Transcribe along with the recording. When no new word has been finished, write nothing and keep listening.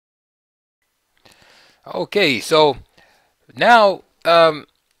Okay, so now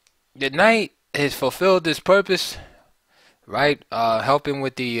the knight has fulfilled its purpose, right? Helping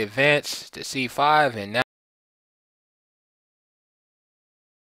with the advance to c5, and now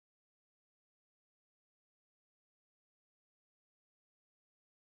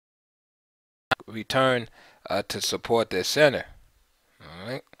return to support the center. All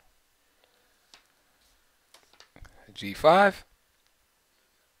right, g5,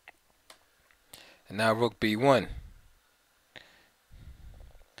 and now rook b1.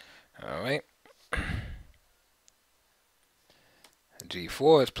 All right,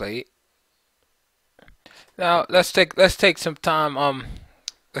 g4 is played. Now let's take some time.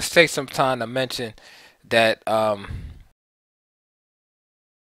 Let's take some time to mention that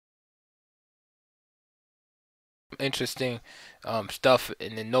interesting stuff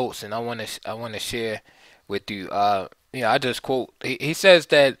in the notes, and I want to share with you. I just quote. He says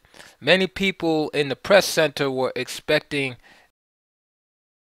that many people in the press center were expecting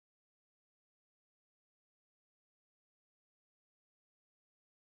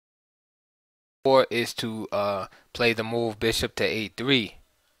or is to play the move bishop to a3.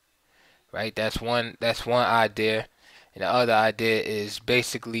 Right. That's one idea, and the other idea is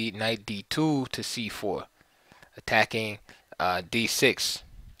basically knight d2 to c4, attacking d6.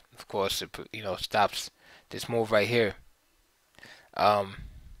 Of course, it stops this move right here. Um,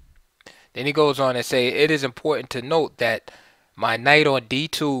 Then he goes on and say, it is important to note that my knight on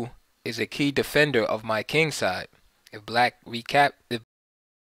d2 is a key defender of my king side. If black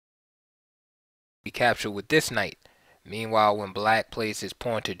recapture with this knight. Meanwhile, when black plays his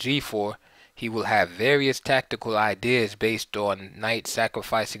pawn to g4, he will have various tactical ideas based on knights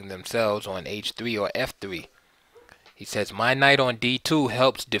sacrificing themselves on h3 or f3. He says, my knight on d2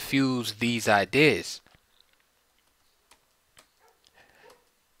 helps diffuse these ideas.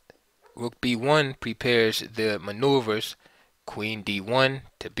 Rook b1 prepares the maneuvers, queen d1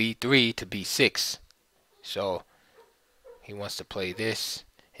 to b3 to b6. So he wants to play this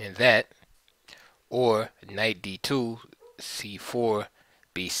and that, or knight d2, c4,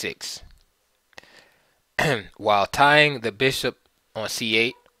 b6. While tying the bishop on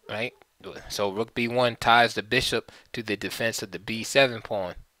c8, right? So rook b1 ties the bishop to the defense of the b7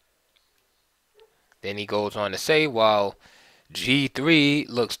 pawn. Then he goes on to say, while g3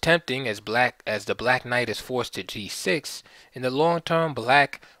 looks tempting as the black knight is forced to g6, in the long term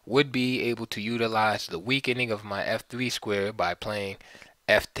black would be able to utilize the weakening of my f3 square by playing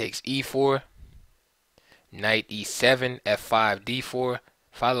f takes e4, knight e7, f5, d4,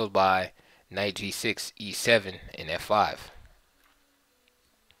 followed by knight g6, e7, and f5.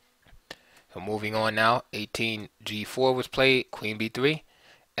 So moving on now, 18 g4 was played, queen b3,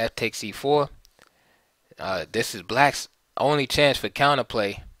 f takes e4. This is black's only chance for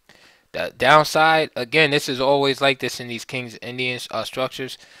counterplay. The downside, again, this is always like this in these King's Indian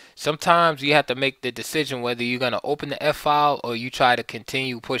structures. Sometimes you have to make the decision whether you're going to open the F file or you try to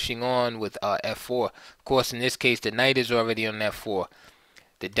continue pushing on with F4. Of course, in this case, the knight is already on F4.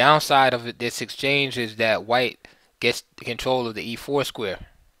 The downside of this exchange is that white gets control of the E4 square.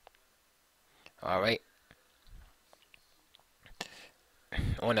 Alright.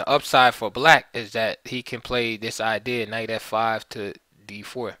 On the upside for black is that he can play this idea, knight F5 to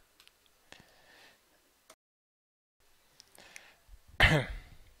D4.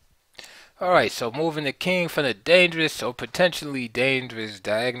 Alright, so moving the king from the dangerous or potentially dangerous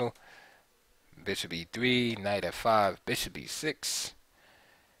diagonal. Bishop e3, knight f5, bishop e6,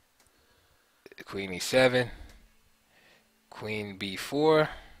 queen e7, queen b4.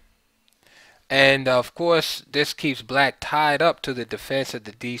 And of course, this keeps black tied up to the defense of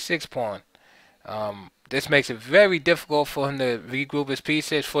the d6 pawn. This makes it very difficult for him to regroup his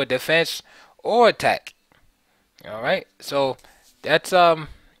pieces for defense or attack. Alright, so that's a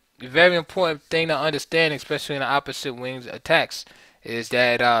very important thing to understand, especially in the opposite wings attacks, is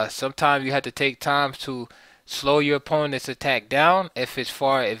that sometimes you have to take time to slow your opponent's attack down if it's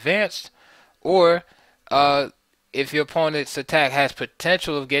far advanced, or if your opponent's attack has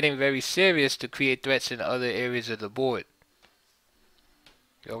potential of getting very serious to create threats in other areas of the board.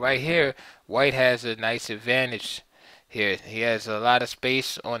 So right here, white has a nice advantage here. He has a lot of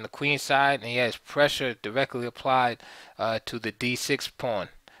space on the queen side, and he has pressure directly applied to the d6 pawn.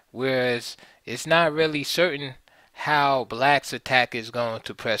 Whereas it's not really certain how black's attack is going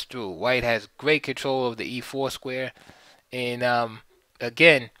to press through. White has great control of the e4 square, and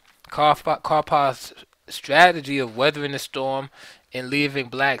again, Karpov's strategy of weathering the storm and leaving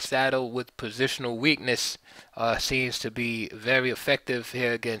black saddled with positional weakness seems to be very effective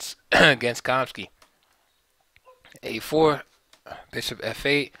here against against Kamsky. A4, bishop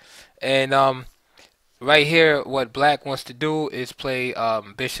f8, and right here, what black wants to do is play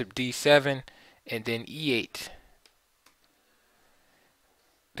bishop d7 and then e8,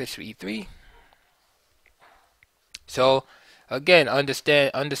 bishop e3. So again,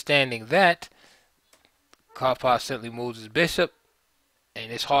 understanding that Karpov simply moves his bishop,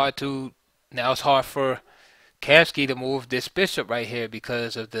 and it's hard for Kamsky to move this bishop right here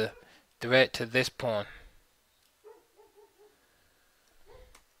because of the threat to this pawn.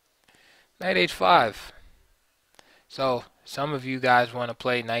 Knight h5. So some of you guys want to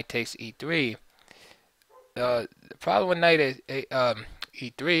play knight takes e3. The problem with knight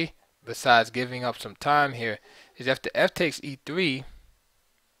e3, besides giving up some time here, is after f takes e3,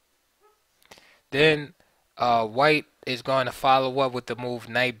 then white is going to follow up with the move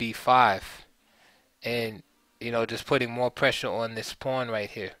knight b5, and just putting more pressure on this pawn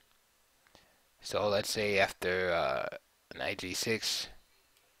right here. So let's say after knight g6,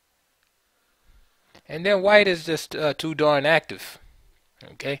 and then white is just too darn active.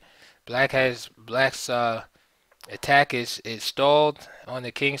 Okay, black's attack is stalled on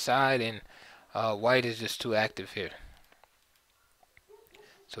the king side, and white is just too active here.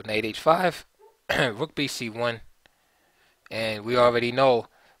 So knight h5, rook bc1, and we already know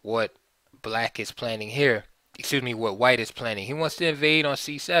what black is planning here. Excuse me, what white is planning. He wants to invade on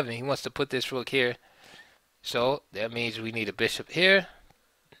c7. He wants to put this rook here. So that means we need a bishop here,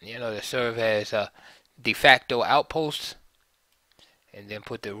 to serve as a de facto outpost, and then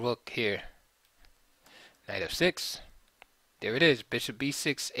put the rook here. Knight f6. There it is. Bishop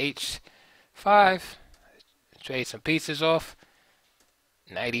b6, h5. Trade some pieces off.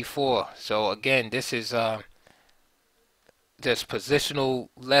 Knight e4. So again, this is just positional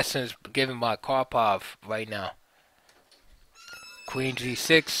lessons given by Karpov right now. Queen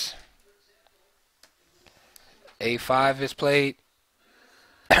g6. a5 is played.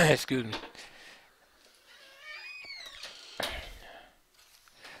 Excuse me.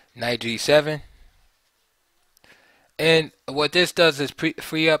 Knight g7. And what this does is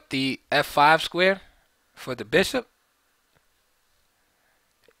free up the f5 square for the bishop.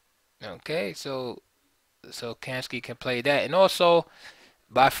 Okay, so Kamsky can play that. And also,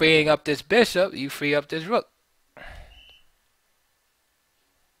 by freeing up this bishop, you free up this rook.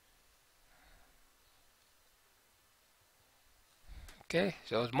 Okay,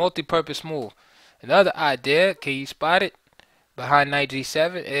 so it's a multi-purpose move. Another idea, can you spot it, behind knight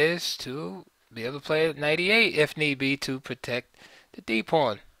g7 is to be able to play knight e8 if need be to protect the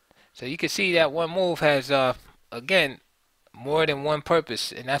d-pawn. So you can see that one move has, again, more than one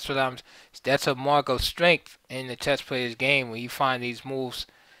purpose, and that's a mark of strength in the chess player's game when you find these moves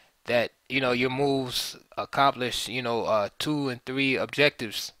that your moves accomplish 2 and 3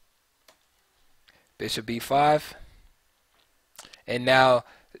 objectives. Bishop b5, and now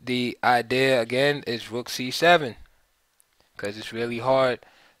the idea again is rook c7, because it's really hard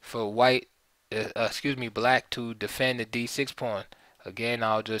for black to defend the d6 pawn. Again,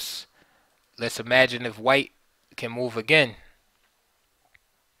 let's imagine if white can move again.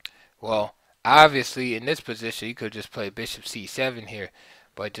 Well, obviously in this position you could just play bishop c7 here,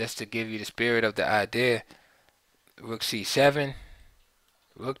 but just to give you the spirit of the idea, rook c7,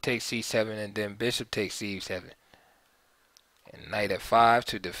 rook takes c7, and then bishop takes c7, and knight f5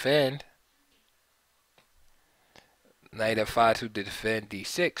 to defend. Knight f5 to defend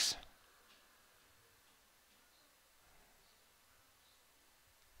d6.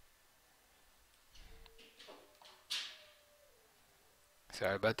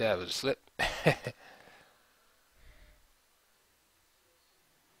 Sorry about that, it was a slip.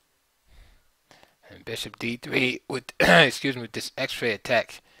 And bishop d3 with excuse me, with this x-ray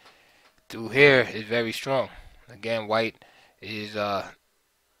attack through here is very strong. Again, white is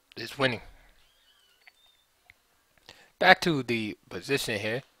winning. Back to the position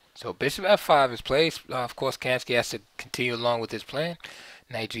here. So bishop f5 is played. Of course, Kamsky has to continue along with his plan.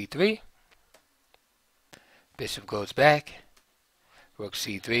 Knight g3. Bishop goes back. Rook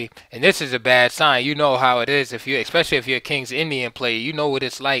c3, and this is a bad sign. You know how it is especially if you're a King's Indian player. You know what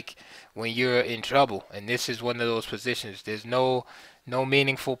it's like when you're in trouble, and this is one of those positions. There's no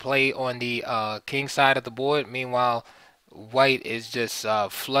meaningful play on the king side of the board. Meanwhile, white is just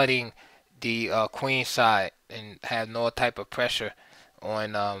flooding the queen side and have no type of pressure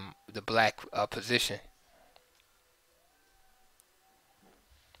on the black position.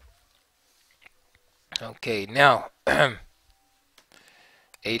 Okay, now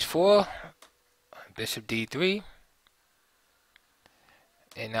h4, bishop d3,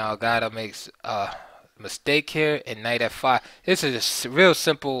 and now Gata makes a mistake here in knight f5. This is a real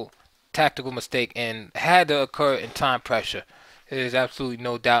simple tactical mistake and had to occur in time pressure. There is absolutely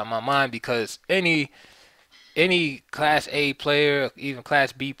no doubt in my mind, because any any Class A player, even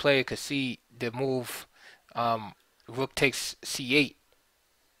Class B player, could see the move. Um, Rook takes C8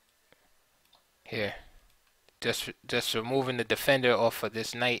 here, just removing the defender off of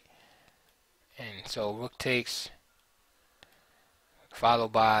this knight, and so Rook takes,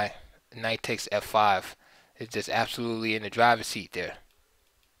 followed by knight takes F5. It's just absolutely in the driver's seat there.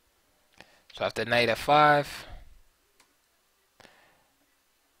 So after knight F5,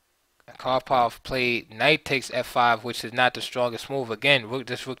 Karpov played knight takes F5, which is not the strongest move. Again, rook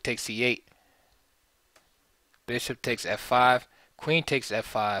takes C8. Bishop takes F5. Queen takes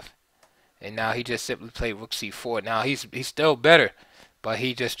F5. And now he just simply played rook C4. Now he's still better, but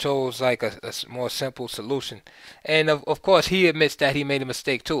he just chose like a more simple solution. And of course, he admits that he made a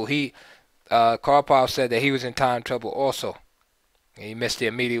mistake too. Karpov said that he was in time trouble also. And he missed the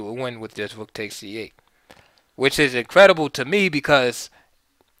immediate win with just rook takes C8, which is incredible to me because,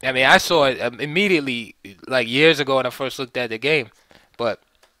 I mean, I saw it immediately, like years ago when I first looked at the game. But,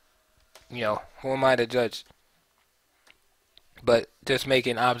 who am I to judge? But just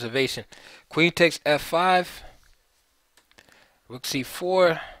making observation. Queen takes F5. Rook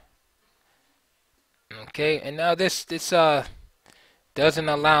C4. Okay, and now this doesn't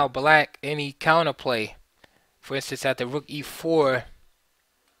allow black any counterplay. For instance, at the rook E4.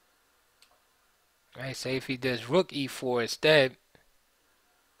 Right, say if he does rook E4 instead.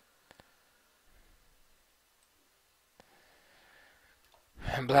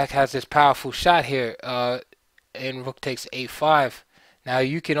 And black has this powerful shot here, and rook takes A5. Now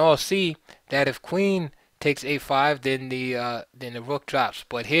you can all see that if queen takes A5, then the rook drops.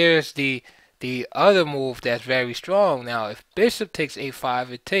 But here's the other move that's very strong. Now, if bishop takes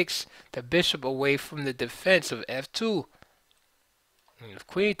A5, it takes the bishop away from the defense of F2. And if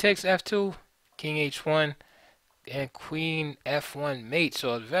queen takes F2, king H1, and queen F1 mate.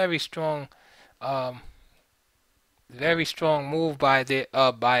 So a very strong move by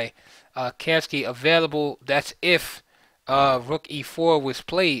Kamsky available. That's if rook E4 was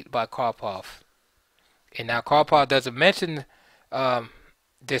played by Karpov. And now Karpov doesn't mention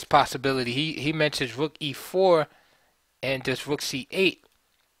this possibility. He mentions rook E4 and just rook C8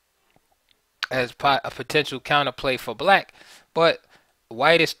 as a potential counterplay for black. But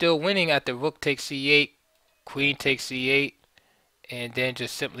white is still winning at the rook takes C8, queen takes C8, and then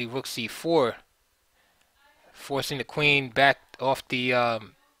just simply rook C4. Forcing the queen back off the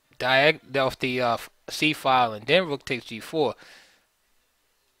C file, and then rook takes G4.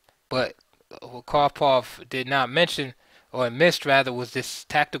 But what Karpov did not mention, or missed rather, was this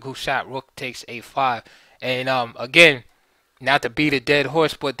tactical shot rook takes A5. And again, not to beat a dead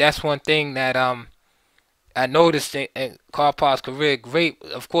horse, but that's one thing that I noticed in Karpov's career. Great,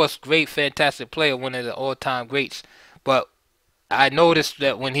 of course, great, fantastic player, one of the all-time greats. But I noticed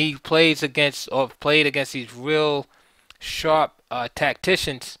that when he plays against or played against these real sharp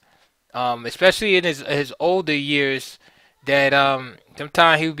tacticians, especially in his older years, that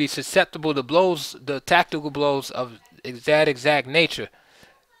sometimes he would be susceptible to blows, the tactical blows of that exact nature.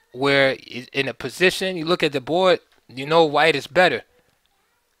 Where in a position, you look at the board, white is better,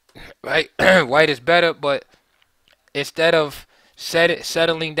 right? White is better, but instead of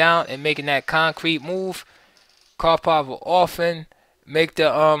settling down and making that concrete move, Karpov will often make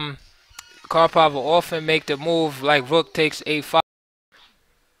the move like rook takes A5.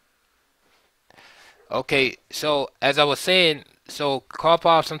 Okay, so as I was saying, so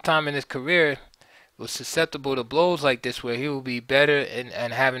Karpov sometime in his career was susceptible to blows like this where he will be better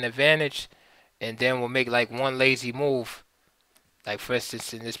and have an advantage, and then will make like one lazy move, like for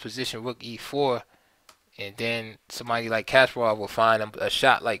instance in this position rook E4, and then somebody like Kasparov will find a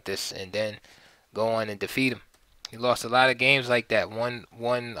shot like this and then go on and defeat him. He lost a lot of games like that. One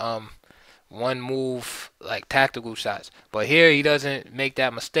move like tactical shots. But here he doesn't make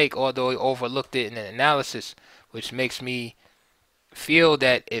that mistake, although he overlooked it in the analysis, which makes me feel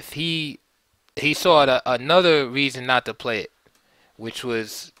that if he saw another reason not to play it, which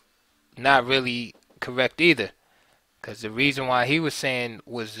was not really correct either, because the reason why he was saying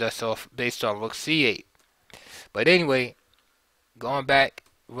was just based on rook C8. But anyway, going back,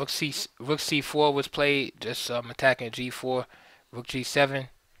 rook C4 was played, just attacking G4, rook G7,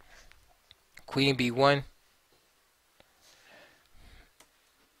 queen B1,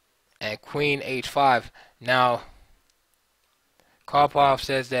 and queen H5. Now, Karpov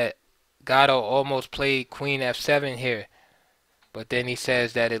says that Gatto almost played queen F7 here, but then he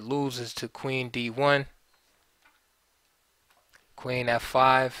says that it loses to queen D1, queen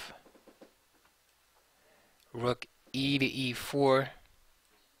F5, rook E to E4,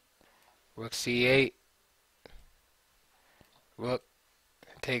 rook C8, rook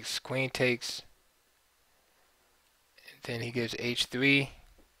takes, queen takes, Then he gives h3,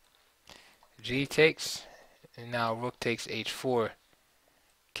 g takes, and now rook takes h4,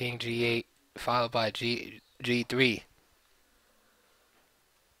 king g8, followed by g3.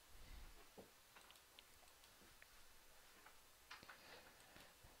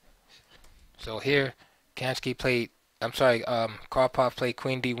 So here, Karpov played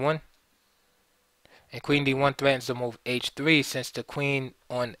queen d1, and queen d1 threatens to move h3 since the queen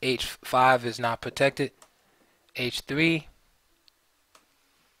on h5 is not protected. h3,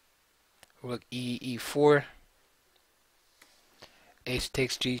 rook e4, h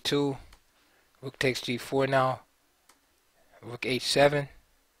takes g2, rook takes g4 now, rook h7,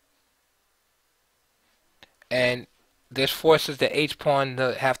 and this forces the h pawn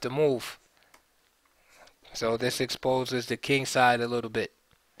to have to move. So this exposes the king side a little bit.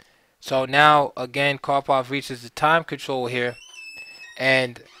 So now again Karpov reaches the time control here,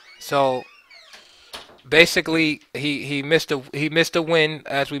 and so basically he missed a win,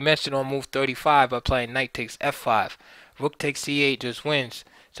 as we mentioned, on move 35 by playing knight takes f5. Rook takes c8 just wins.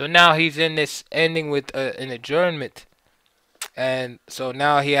 So now he's in this ending with an adjournment, and so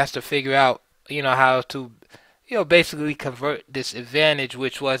now he has to figure out how to basically convert this advantage,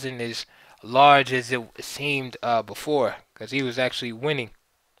 which wasn't as large as it seemed before, because he was actually winning.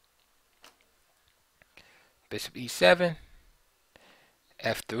 Bishop e7,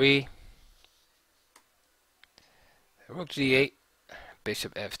 f3, rook g8,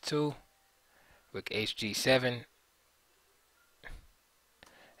 bishop f2, rook hg7.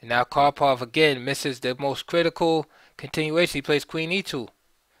 And now Karpov again misses the most critical continuation. He plays queen e2.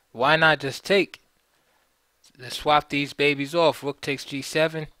 Why not just take? Let's swap these babies off. Rook takes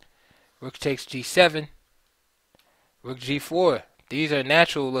g7, rook takes g7, rook g4. These are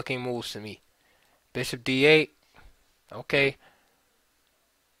natural looking moves to me. Bishop d8. Okay.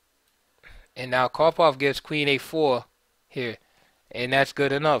 And now Karpov gives queen a4 here. And that's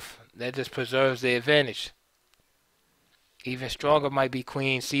good enough. That just preserves the advantage. Even stronger might be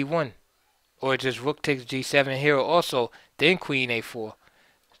queen c1. Or just rook takes g7 here also. Then queen a4.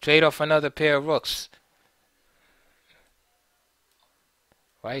 Trade off another pair of rooks.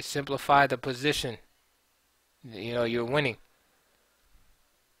 Right? Simplify the position. You're winning.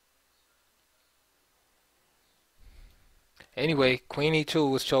 Anyway, queen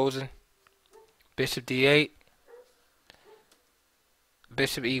e2 was chosen. Bishop d8.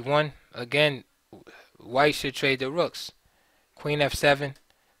 Bishop e1. Again, white should trade the rooks. Queen f7.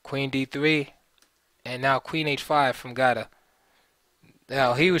 Queen d3. And now queen h5 from Gata.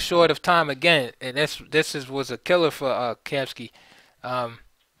 Now, he was short of time again. And this was a killer for Kamsky.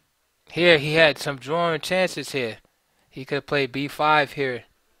 Here, he had some drawing chances here. He could play b5 here.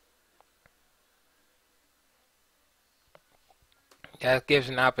 That gives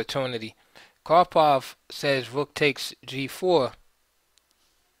an opportunity. Karpov says rook takes g4.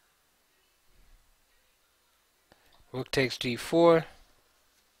 Rook takes g4.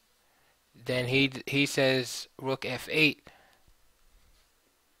 Then he says rook f8.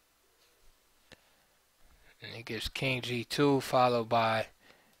 And he gives king g2 followed by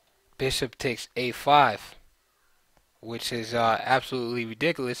bishop takes a5, which is absolutely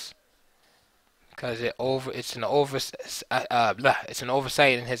ridiculous because it's an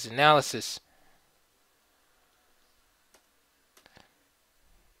oversight in his analysis.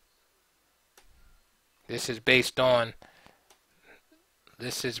 This is based on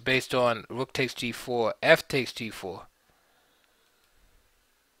rook takes g4, f takes g4.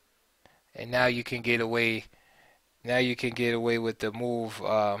 And now you can get away with the move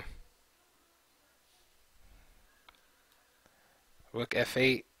rook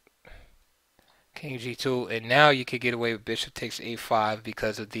f8, king g2, and now you can get away with bishop takes a5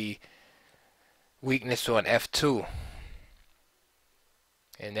 because of the weakness on f2.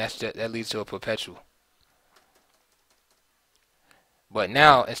 And that leads to a perpetual. But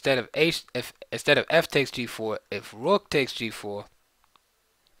now instead of f takes g4, if rook takes g4,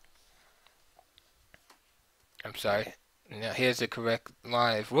 I'm sorry. Now here's the correct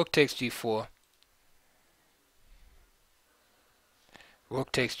line. If rook takes g4,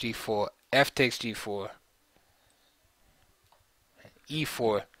 rook takes g4, f takes g4,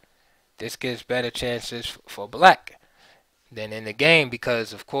 e4, this gives better chances for black than in the game,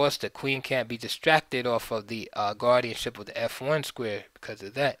 because of course the queen can't be distracted off of the guardianship of the f1 square because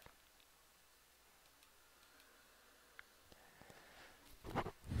of that.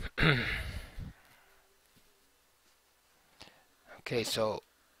 Okay, so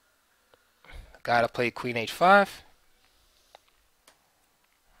gotta play queen h5,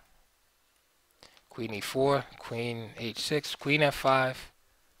 queen e4, queen h6, queen f5,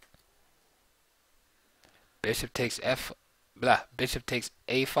 Bishop takes f, blah. Bishop takes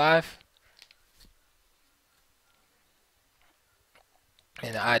a5.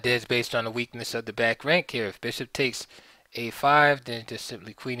 And the idea is based on the weakness of the back rank here. If bishop takes a5, then just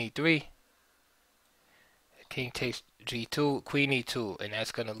simply queen e3. King takes g2, queen e2, and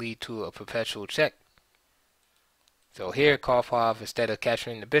that's going to lead to a perpetual check. So here, Karpov, instead of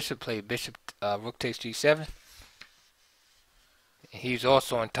capturing the bishop, played bishop, rook takes g7. And he's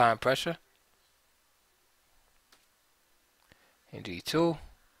also on time pressure. And g2.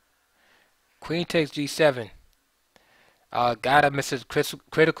 Queen takes g7. Gotta miss a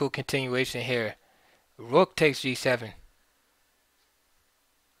critical continuation here. Rook takes g7.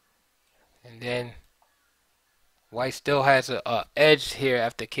 And then white still has a edge here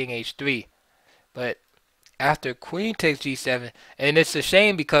after king h3. But after queen takes g7, and it's a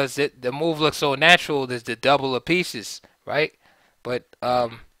shame because the move looks so natural, there's the double of pieces, right? But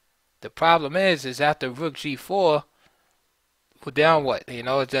the problem is after rook g4, well, down what? You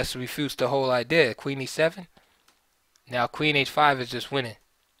know, it just refutes the whole idea. Queen e7. Now queen h5 is just winning.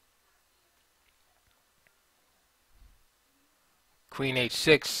 Queen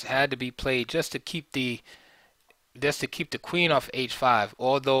h6 had to be played just to keep the queen off h5.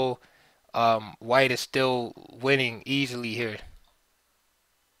 Although white is still winning easily here.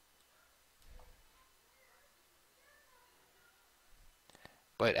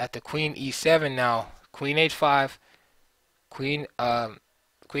 But at the queen e7 now, queen h5, queen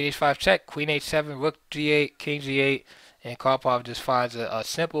h5 check, queen h7, rook g8, king g8, and Karpov just finds a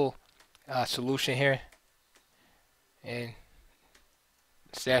simple solution here and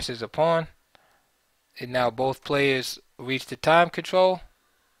stashes a pawn. And now both players reach the time control,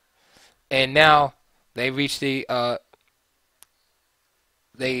 and now they reach the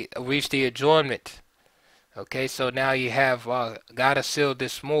adjournment. Okay, so now you have gotta seal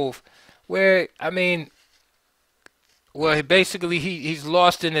this move, where well, basically he's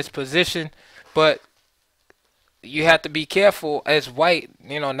lost in his position, but you have to be careful as white,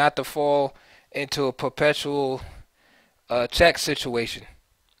 not to fall into a perpetual check situation.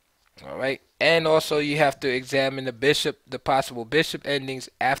 All right, and also you have to examine the possible bishop endings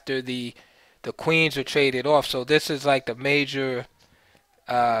after the queens are traded off. So this is like the major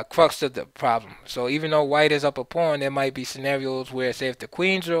crux of the problem. So even though white is up a pawn, there might be scenarios where, say, if the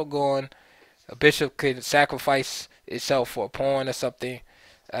queens are gone, a bishop could sacrifice itself for a pawn or something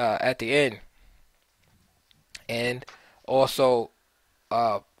at the end. And also,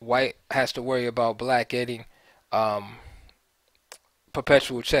 white has to worry about black getting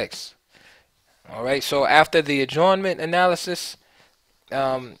perpetual checks. All right, so after the adjournment analysis,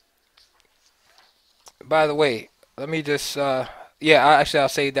 by the way, let me just I'll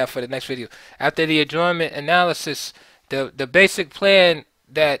save that for the next video. After the adjournment analysis, the basic plan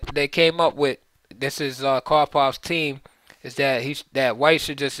that they came up with, this is Karpov's team, is that white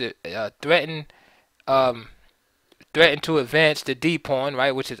should just threaten to advance the d pawn,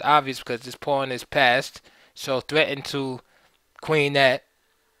 right, which is obvious because this pawn is passed. So threaten to queen that,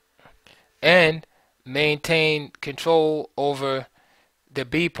 and maintain control over the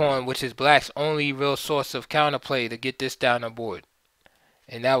b pawn, which is black's only real source of counterplay to get this down the board.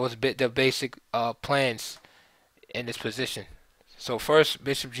 And that was the basic plans in this position. So first,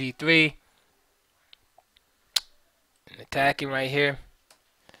 bishop g3, and attacking right here.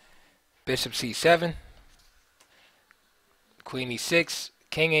 Bishop c7, queen e6,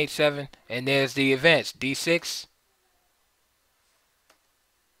 king h7, and there's the advance, d6,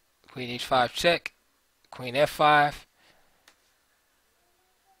 queen h5 check, queen f5,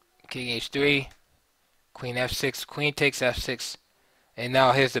 king h3, queen f6, queen takes f6, and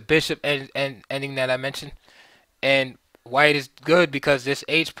now here's the bishop ending that I mentioned. And white is good because this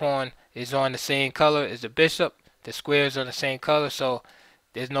h pawn is on the same color as the bishop. The squares are the same color, so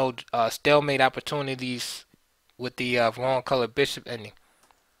there's no stalemate opportunities with the wrong color bishop ending.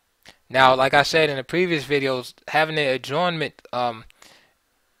 Now, like I said in the previous videos, having the adjournment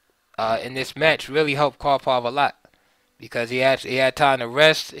in this match really helped Karpov a lot, because he had time to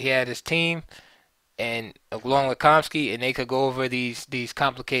rest. He had his team, and along with Kamsky, and they could go over these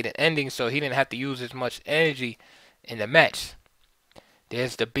complicated endings, so he didn't have to use as much energy in the match.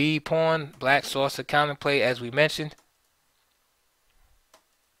 There's the b pawn, black source of counterplay, as we mentioned.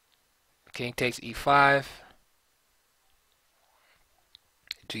 King takes e5,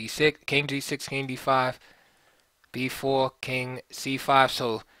 g6, king g6, king d5, b4, king c5.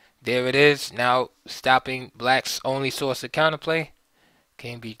 So there it is, now stopping black's only source of counterplay.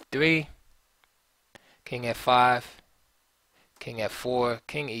 King b3, king f5, king f4,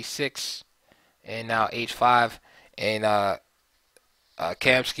 king e6, and now h5, and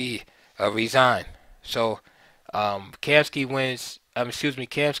Kamsky resigned. So Kamsky wins.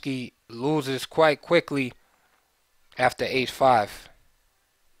 Kamsky loses quite quickly after h5.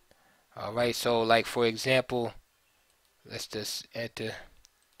 All right, so like for example, let's just enter.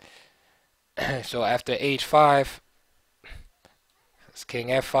 So after h5, it's king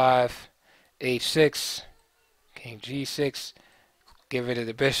f5, h6, king g6, get rid of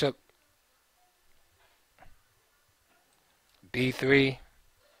the bishop, b3,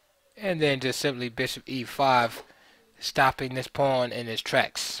 and then just simply bishop e5, stopping this pawn in its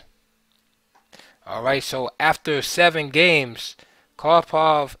tracks. Alright, so after 7 games,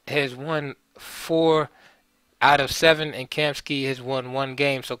 Karpov has won 4 out of 7, and Kamsky has won 1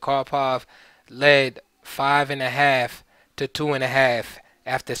 game. So Karpov led 5.5 to 2.5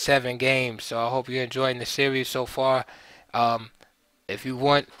 after 7 games. So I hope you're enjoying the series so far. If you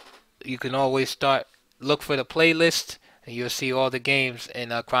want, you can always look for the playlist, and you'll see all the games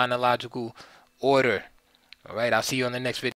in a chronological order. Alright, I'll see you on the next video.